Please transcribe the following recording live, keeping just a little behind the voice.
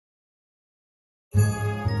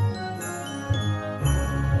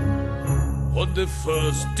On the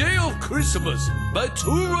first day of Christmas, my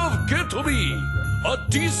true love gave to me a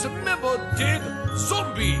dismembered dead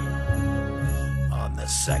zombie. On the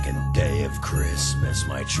second day of Christmas,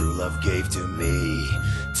 my true love gave to me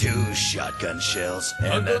 2 shotgun shells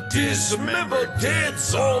And a dismembered dead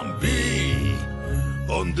zombie.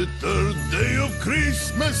 On the third day of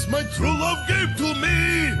Christmas, my true love gave to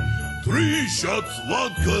me 3 shots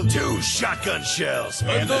vodka, 2 shotgun shells,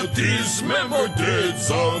 And a dismembered dead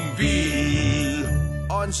zombie.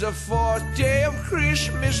 On the fourth day of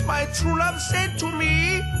Christmas, my true love sent to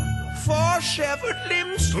me 4 severed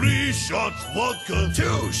limbs, 3 shots vodka,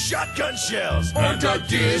 2 shotgun shells, And a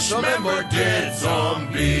dismembered dead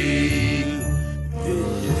zombie.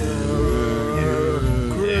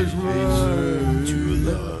 Christmas to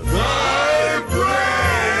love.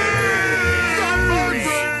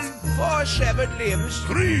 4 severed limbs,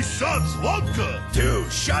 3 shots vodka, 2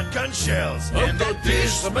 shotgun shells, And a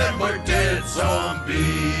dismembered dead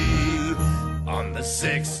zombie. On the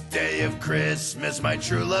 6th day of Christmas, my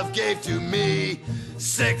true love gave to me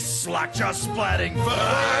 6 lockjaw splatting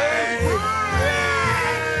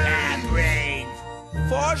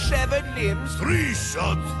 4 severed limbs, 3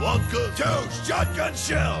 shots vodka, 2 shotgun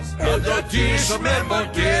shells, And a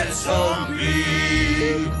dismembered dead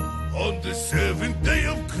zombie. On the 7th day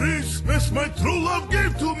of Christmas, my true love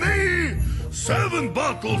gave to me 7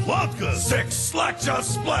 bottles vodka, 6 lockjaw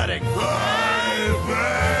splatting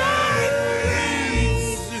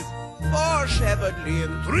 4 severed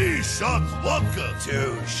limbs, 3 shots vodka,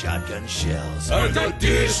 2 shotgun shells, And a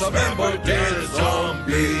dismembered dead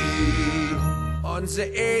zombie. On the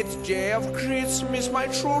 8th day of Christmas, my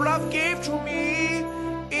true love gave to me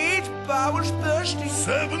 8 bowels bursting,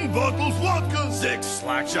 7 bottles vodka, 6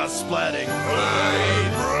 lockjaw splatting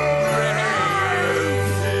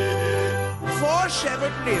 4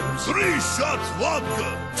 severed limbs, 3 shots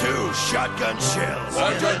vodka, 2 shotgun shells,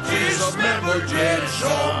 And a dismembered dead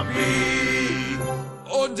zombie.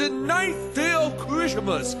 On the 9th day of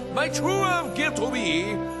Christmas, my true love gave to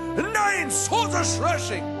me 9 swords of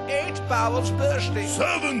slashing, 8 bowels bursting,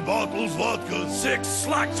 7 bottles vodka, 6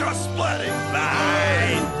 lockjaw splatting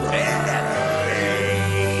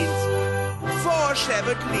 4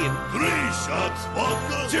 severed limbs, 3 shots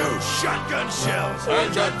vodka, 2 shotgun shells.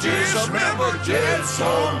 And a dismembered dead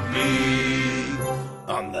zombie.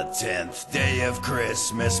 On the 10th day of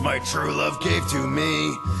Christmas, my true love gave to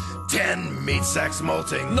me 10 meat sacks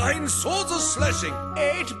molting, 9 swords of slashing,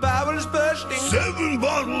 8 bowels bursting, 7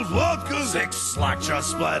 bottles vodka, 6 lockjaw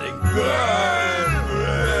splatting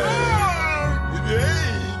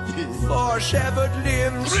 4 severed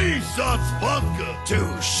limbs, 3 shots vodka,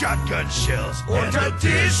 2 shotgun shells, And a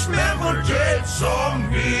dismembered dead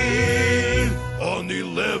zombie. On the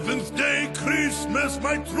 11th day Christmas,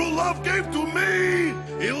 my true love gave to me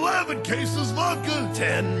 11 cases vodka,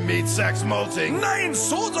 10 meat sacks molting, 9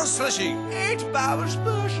 swords of slashing, 8 bowels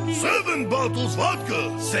bursting, 7 bottles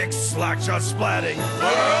vodka, 6 lockjaw splatting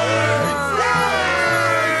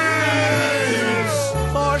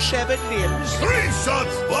 4 severed limbs, 3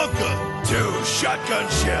 shots vodka, 2 shotgun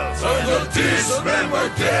shells, And a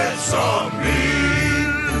dismembered dead zombie.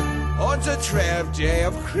 On the 12th day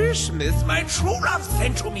of Christmas, my true love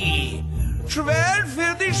sent to me 12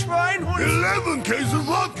 filthy swinehunds, 11 cases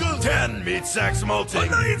vodka, 10 meat sacks molting,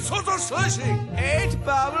 9 swords of slashing, 8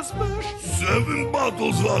 bowels bursting, 7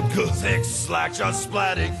 bottles vodka, 6 lockjaw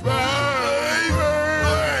splatting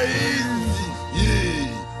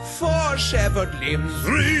 4 severed limbs,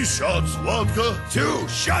 3 shots vodka, 2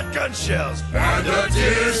 shotgun shells, And a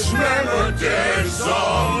dismembered dead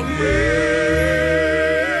zombie.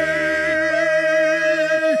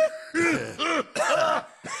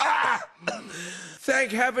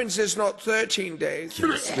 Thank heavens it's not 13 days. Can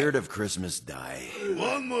the spirit of Christmas die?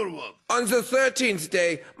 one more one. On the 13th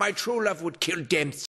day, my true love would kill them